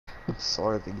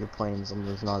Sorry that you're playing something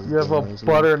that's not as You have a gaming as me.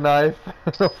 butter knife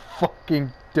and a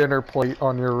fucking dinner plate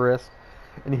on your wrist.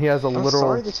 And he has a I'm literal...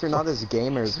 sorry that you're not as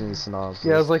gamer as me, Synopsis. He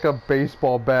has like a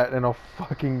baseball bat and a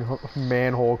fucking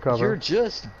manhole cover. You're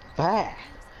just bad.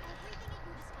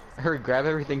 Hurry, grab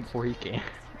everything before he can.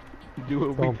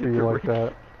 Do it. Don't be like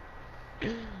that.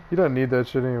 He doesn't need that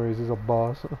shit anyways, he's a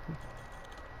boss.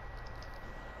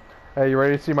 Hey, you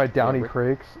ready to see my Downy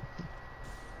crakes?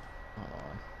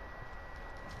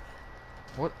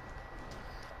 What?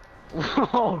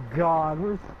 Oh god,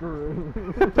 we're screwed.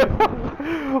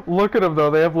 Look at them though,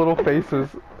 they have little faces.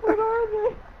 What are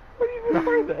they? What even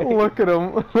are they? Look at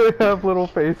them, they have little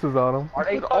faces on them. Are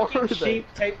they fucking sheep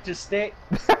taped to stick?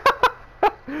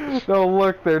 No,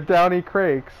 look, they're Downy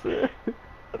crakes.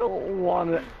 I don't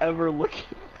want to ever look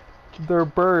at They're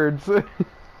birds. I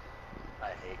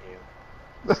hate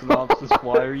you. Synopsis,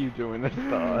 why are you doing this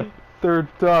to us? They're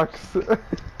ducks.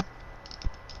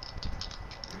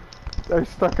 I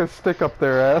stuck a stick up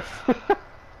their ass.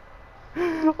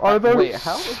 Are those... Wait,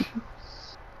 how?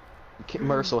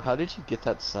 Mercil, how did you get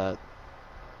that set?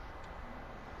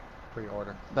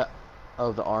 Pre-order.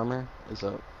 Oh, the armor is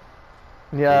a.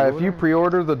 Yeah, if you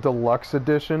pre-order the deluxe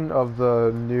edition of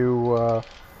the new, of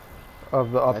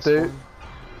the update,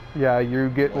 yeah, you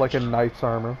get like a knight's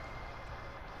armor.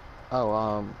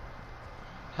 Oh,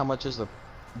 how much is the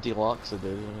deluxe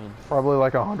edition? Probably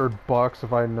like $100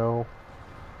 if I know.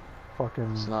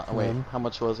 Fucking. It's not. Wait, how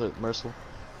much was it, Mercil?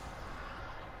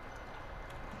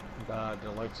 The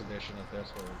deluxe edition of this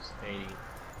was 80,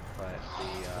 but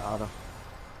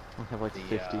I have like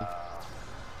 50.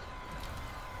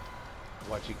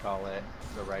 What you call it,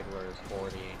 the regular is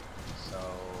 40, so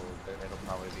it'll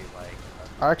probably be like.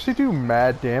 I actually do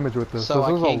mad damage with this. So this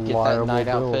I is can't a get that liable knight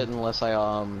build. outfit unless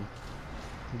I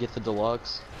get the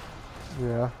deluxe.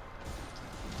 Yeah.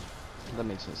 That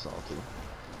makes me salty.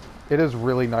 It is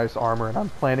really nice armor, and I'm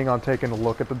planning on taking a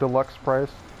look at the deluxe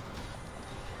price.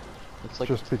 It's like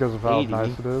just because of how 80.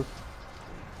 nice it is.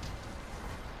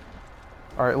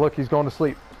 Alright, look, he's going to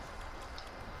sleep.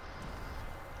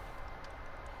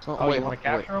 Oh, wait, you want to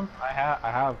capture him? I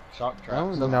have shock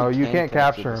traps. No, you can't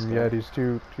capture him yet. He's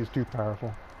too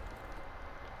powerful.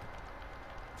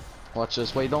 Watch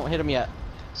this. Wait, don't hit him yet.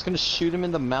 It's gonna shoot him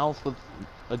in the mouth with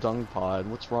a dung pod.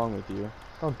 What's wrong with you?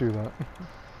 Don't do that.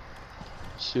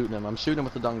 Shooting him. I'm shooting him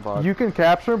with the dung pod. You can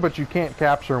capture him, but you can't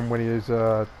capture him when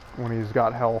he's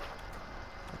got health.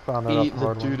 I found that Eat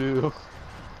the doo-doo.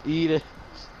 Eat it.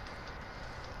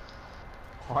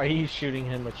 Why are you shooting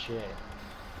him with shit?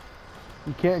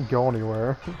 He can't go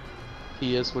anywhere.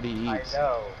 He is what he eats. I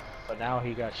know, but now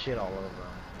he got shit all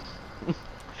over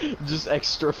him. Just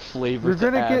extra flavor.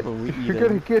 You're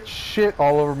gonna get shit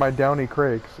all over my Downy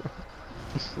crakes.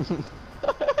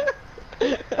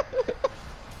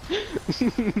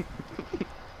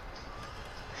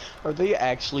 Are they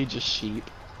actually just sheep?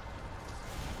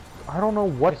 I don't know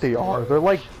what they are. They're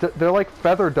like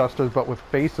feather dusters, but with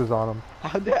faces on them.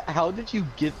 How did you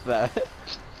get that?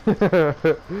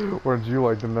 Wouldn't you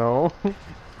like to know?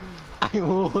 I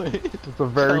would. It's a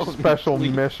very special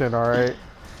mission, alright?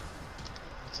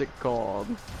 What's it called?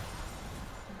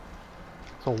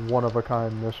 It's a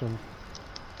one-of-a-kind mission.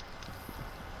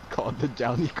 Called the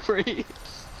Downy Crate.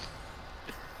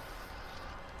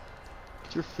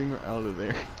 Get your finger out of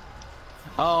there.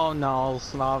 Oh no,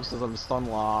 Snob says I'm stun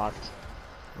locked.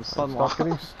 I'm stun locked. Stop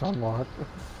getting stun locked.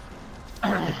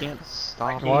 I can't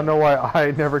stop. You wanna know why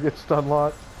I never get stun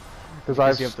locked? Because I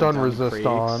have you have stun the Downy resist crates.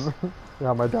 on.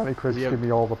 Yeah, my Downy crates You have- give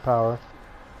me all the power.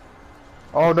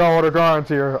 Oh no, Odegaard's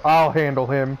here. I'll handle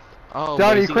him. Oh,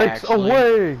 Downy is he crates actually?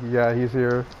 away! Yeah, he's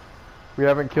here. We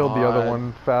haven't killed the other God.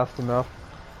 one fast enough.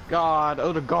 God,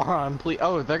 Odegaard, please.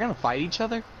 Oh, they're gonna fight each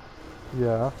other?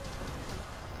 Yeah.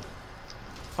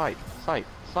 Fight, fight,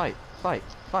 fight, fight,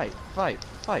 fight, fight,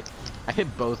 fight. I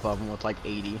hit both of them with like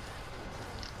 80.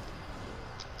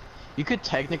 You could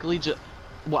technically just...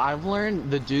 Well, I've learned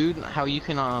the dude, how you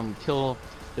can kill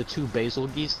the two basil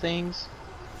geese things.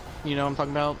 You know what I'm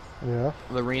talking about? Yeah.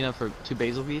 The arena for two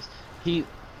basil geese. You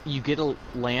get a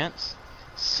lance,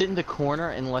 sit in the corner,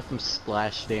 and let them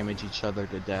splash damage each other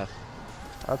to death.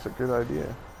 That's a good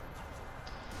idea.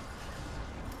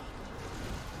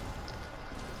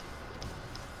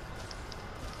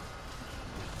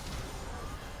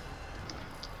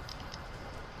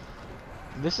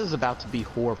 This is about to be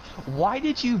horrible. Why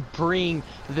did you bring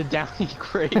the Downy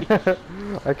crate?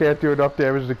 I can't do enough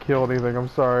damage to kill anything, I'm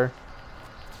sorry.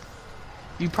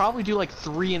 You probably do like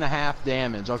 3.5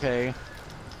 damage, okay?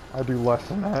 I do less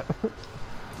than that.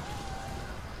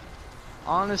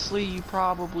 Honestly, you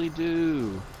probably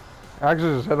do. I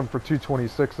actually just hit him for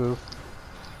 226s.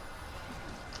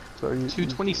 So you,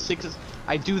 226.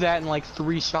 I do that in like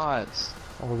 3 shots.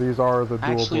 Oh, these are the dual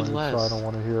Actually, blades, less. so I don't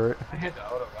want to hear it. I hit the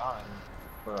auto gun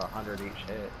for 100 each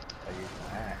hit. I used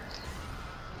my axe.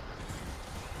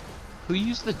 Who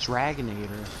used the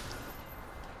Dragonator?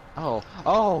 Oh,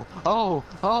 oh, oh,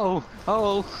 oh,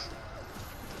 oh.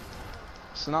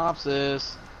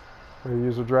 Synopsis. Will you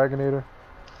use a Dragonator?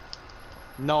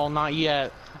 No, not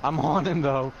yet. I'm on him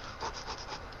though.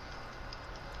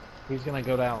 He's gonna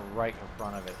go down right in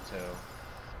front of it too.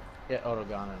 Hit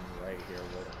Otogon right here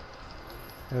with him.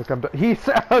 Here come he's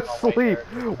asleep!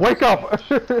 Wake up!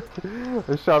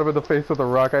 I shot him in the face with a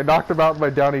rock. I knocked him out with my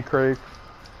Downy crake.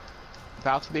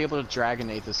 About to be able to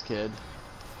Dragonate this kid.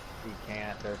 He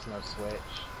can't, there's no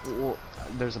switch. Well,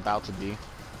 there's about to be.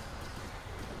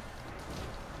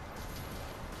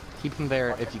 Keep him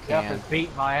there if you Jeff can. is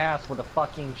beating my ass with a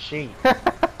fucking sheet.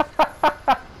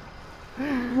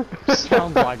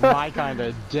 Sounds like my kind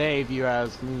of day, if you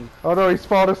ask me. Oh no, he's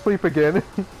fallen asleep again.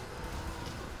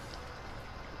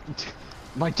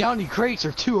 My Downy crates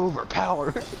are too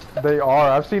overpowered. They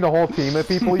are. I've seen a whole team of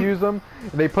people use them,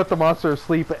 and they put the monster to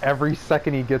sleep every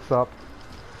second he gets up.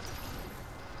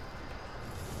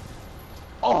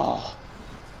 Oh,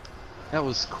 that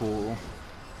was cool.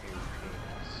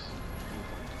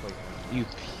 You.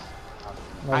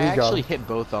 Oh, I he got actually him. hit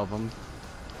both of them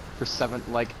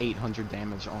for 800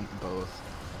 damage on both.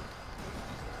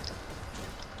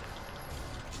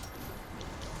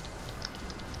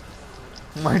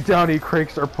 My Downy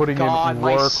crakes are putting God, in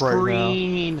my work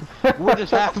screen! What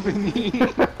is happening?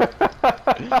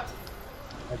 right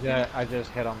now. I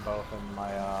just hit them both and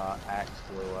my axe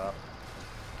blew up.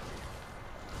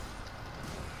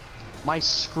 My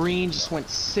screen just went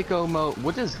sicko mode.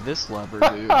 What does this lever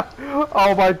do?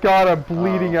 Oh my god, I'm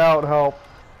bleeding out, help.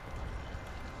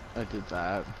 I did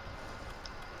that.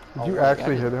 Did you my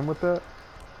actually God. hit him with that?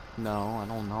 No, I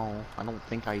don't know. I don't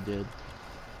think I did.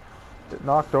 It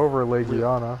knocked over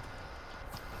Legiana.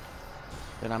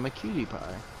 Then I'm a cutie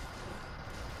pie.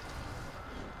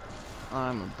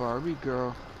 I'm a Barbie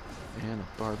girl in a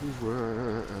Barbie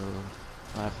world.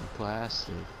 Life of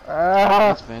plastic.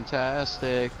 Ah! It's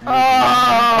fantastic. You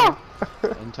Ah!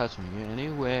 can touch me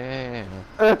anywhere.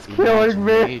 It's killing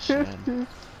me! Imagination.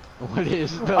 What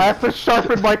is the... I have to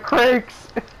sharpen my crakes!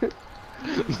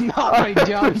 Not my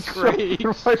Downy crate.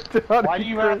 Why do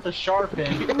you have to sharpen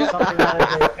something that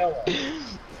is a pillow?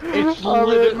 It's I'm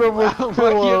hitting them with why do you have to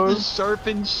pillows.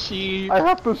 sharpen sheep? I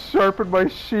have to sharpen my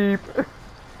sheep.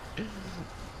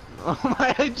 Oh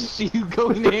my, I just see you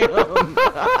going ham.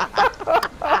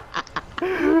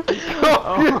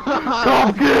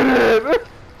 Come get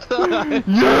it!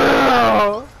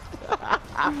 Yeah!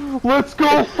 Let's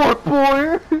go, fuck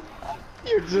boy!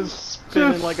 You're just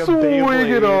spinning Just like a swing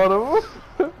Beyblade. it on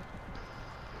him.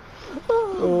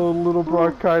 Oh, little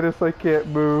bronchitis, I can't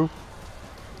move.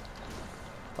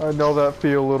 I know that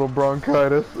feel, little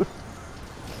bronchitis.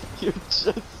 You're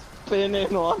just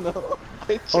spinning on them.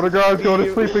 Oh, the guy's going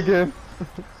to sleep again.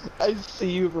 I see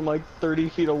you from like 30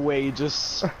 feet away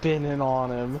just spinning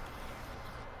on him.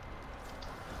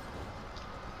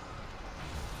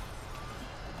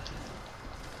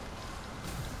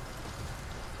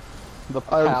 The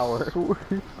power.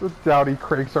 The Downy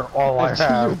crakes are all I You're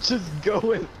have. just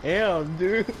going ham,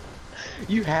 dude.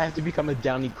 You have to become a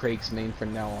Downy Crakes main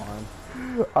from now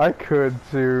on. I could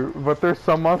too, but there's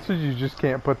some monsters you just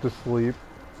can't put to sleep.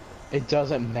 It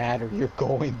doesn't matter, you're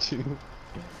going to.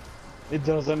 It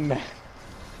doesn't matter.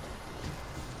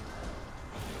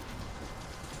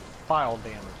 File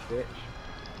damage, bitch.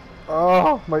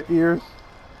 Oh, my ears.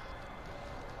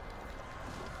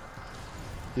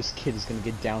 This kid is gonna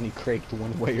get Downy Craked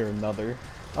one way or another.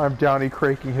 I'm Downy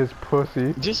craking his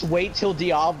pussy. Just wait till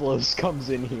Diablos comes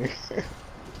in here.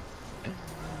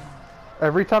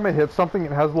 Every time it hits something,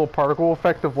 it has a little particle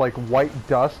effect of like white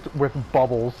dust with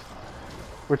bubbles.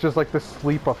 Which is like the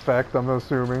sleep effect, I'm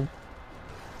assuming.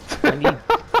 I need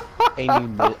a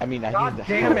new I need the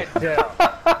Damn it, Dell.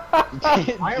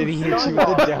 Did he hit you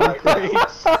with the Downy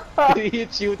Crakes? Did he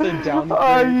hit you with the Downy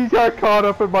Crakes? He got caught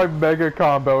up in my mega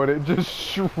combo and it just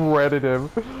shredded him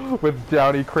with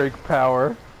Downy crake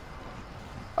power.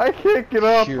 I can't get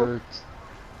up. Pure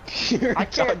I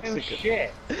can't do toxic,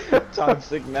 shit.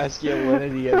 toxic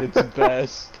masculinity at its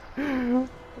best.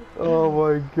 Oh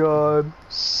my god.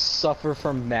 Suffer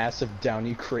from massive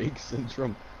Downy Crake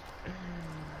syndrome.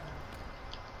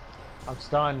 I'm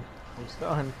stunned. I'm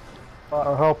stunned.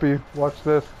 I'll help you. Watch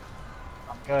this.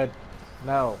 I'm good.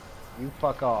 No. You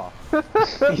fuck off.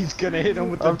 He's gonna hit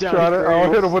him with the I'm Downy trying to. I'll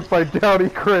Crakes. hit him with my Downy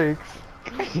crakes.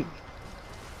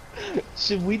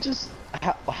 Should we just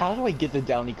How do I get the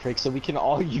Downy crakes so we can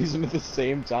all use them at the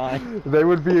same time? They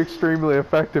would be extremely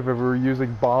effective if we were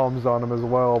using bombs on them as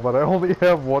well, but I only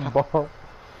have one bomb.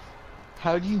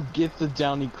 How do you get the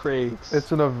Downy crakes?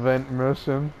 It's an event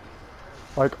mission.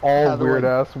 Like all weird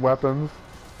ass weapons.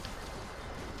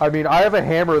 I mean, I have a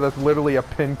hammer that's literally a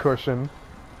pincushion.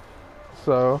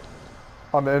 So,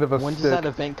 on the end of a stick. When does that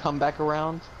event come back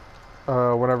around?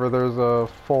 Whenever there's a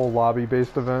full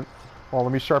lobby-based event. Well,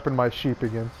 let me sharpen my sheep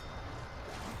again.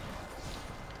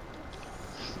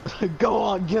 Go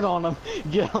on, get on him,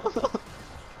 get on him.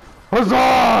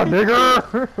 Huzzah,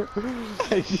 nigger!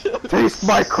 Taste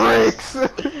my crakes!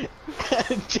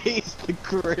 Taste the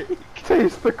crake.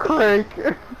 Taste the crake.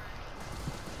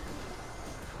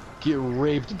 Get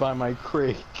raped by my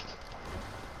crake.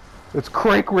 It's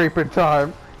crake raping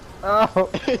time. Ow.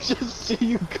 Just see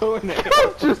you going there.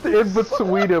 Just in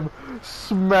between him,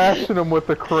 smashing him with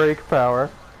the crake power.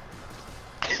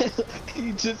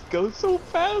 You just go so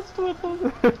fast with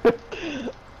him.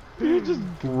 You just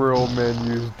real men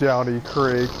use Downy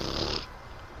crake.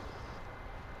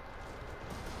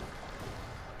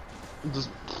 Just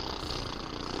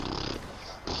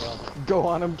go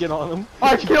on him, get on him.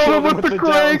 I killed him with the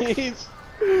crake.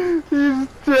 He's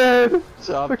dead.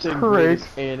 Top the 10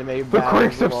 crakes. Anime The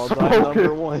crakes have spoken.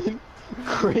 #1.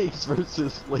 Crakes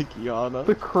versus Flakiana.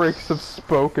 The crakes have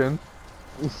spoken.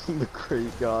 The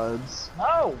crake gods.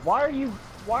 No, why are you?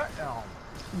 Why? Oh.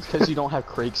 Because you don't have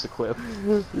crakes equipped.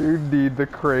 You need the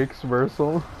crakes,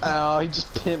 Mercil. Oh, he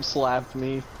just pimp slapped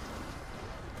me.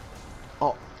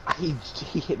 Oh, he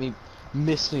hit me,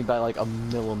 missed me by like a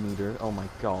millimeter. Oh my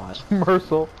god.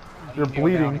 Mercil, you're Go down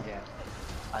bleeding. again.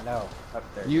 I know. Up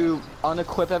there. You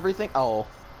unequip everything? Oh.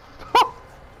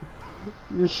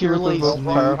 Your Shirley's shoes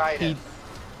are move,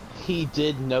 he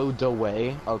did no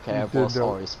way. Okay, I've lost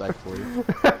all respect for you.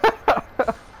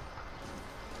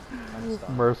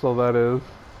 Mercil,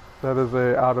 that is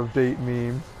a out of date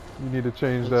meme. You need to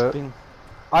change that. Been...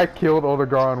 I killed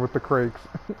Odegaron with the crakes.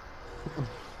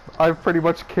 I've pretty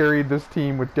much carried this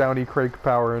team with Downy crake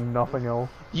power and nothing else.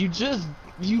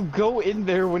 You go in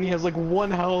there when he has like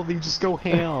 1 health, you just go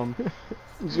ham.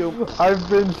 I've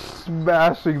been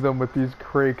smashing them with these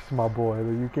crakes, my boy,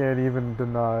 that you can't even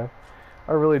deny.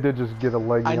 I really did just get a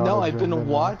leg. I know, I've been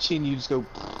watching you just go.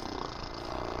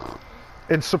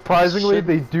 And surprisingly,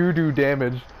 they do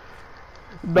damage.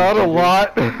 Not a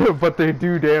lot, but they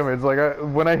do damage. Like,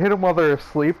 when I hit them while they're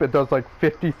asleep, it does like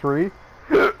 53.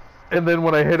 And then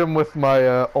when I hit them with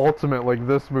my ultimate, like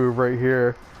this move right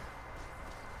here,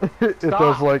 it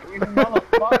does like... You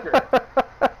motherfucker!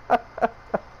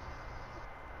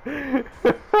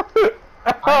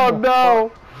 Oh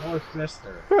no! More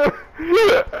sister.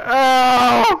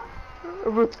 Ow!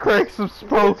 The crakes have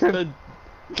spoken.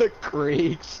 The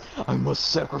crakes. I must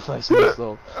sacrifice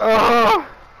myself.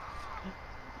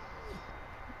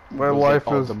 My life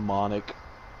is demonic.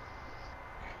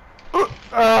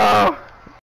 Ah!